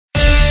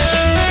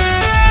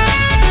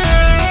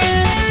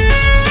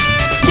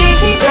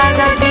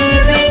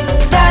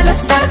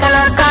superstar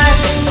कलाकार।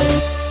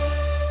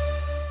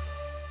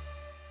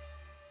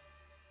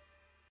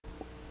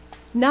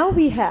 Now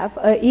we have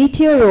a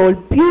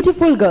 8-year-old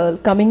beautiful girl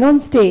coming on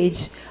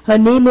stage. Her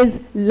name is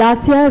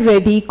Lasya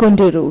Reddy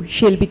Kunduru.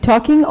 She'll be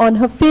talking on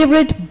her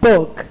favorite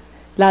book.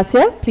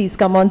 Lasya, please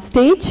come on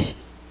stage.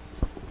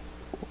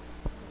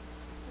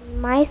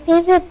 My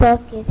favorite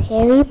book is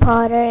Harry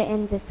Potter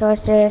and the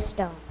Sorcerer's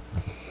Stone.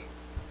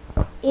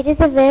 It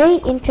is a very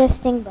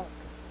interesting book.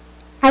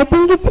 I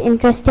think it's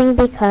interesting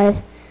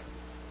because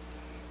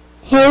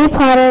Harry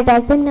Potter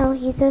doesn't know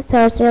he's a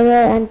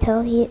sorcerer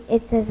until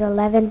it's his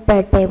 11th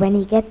birthday when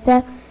he gets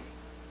an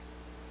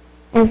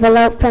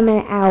envelope from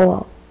an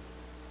owl.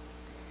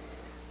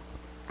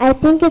 I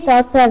think it's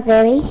also a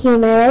very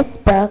humorous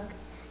book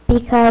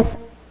because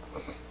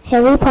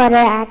Harry Potter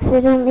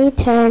accidentally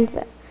turns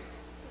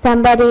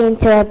somebody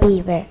into a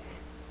beaver.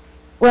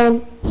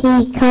 When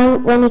he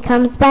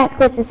comes back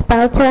with the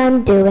spell to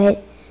undo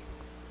it,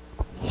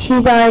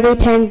 she's already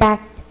turned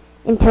back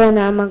into a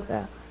normal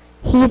girl.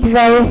 He's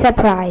very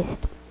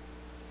surprised.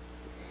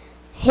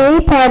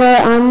 Harry Potter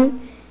on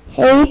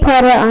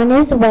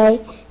his way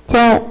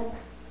to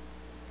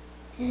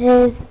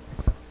his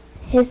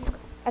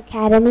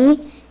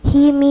academy,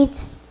 he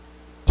meets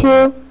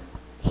two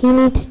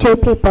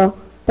people.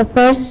 The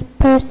first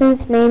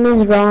person's name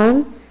is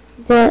Ron.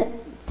 The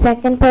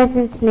second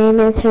person's name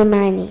is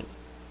Hermione.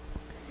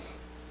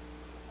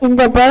 In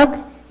the book,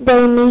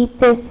 they meet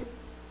this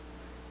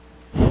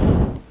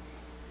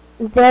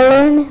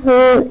villain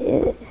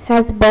who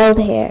has bald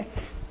hair.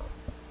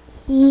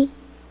 He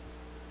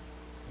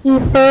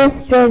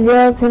first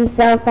reveals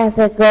himself as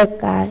a good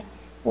guy.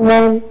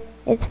 When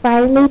it's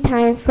finally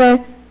time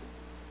for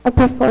a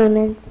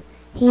performance,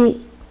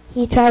 he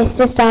tries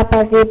to stop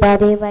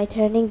everybody by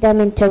turning them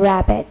into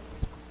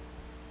rabbits.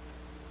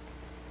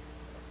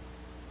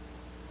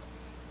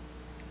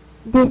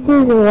 This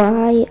is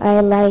why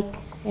I like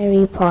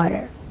Harry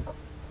Potter.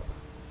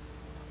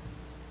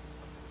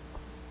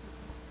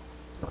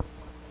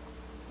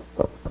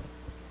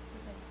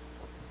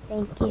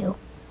 Thank you.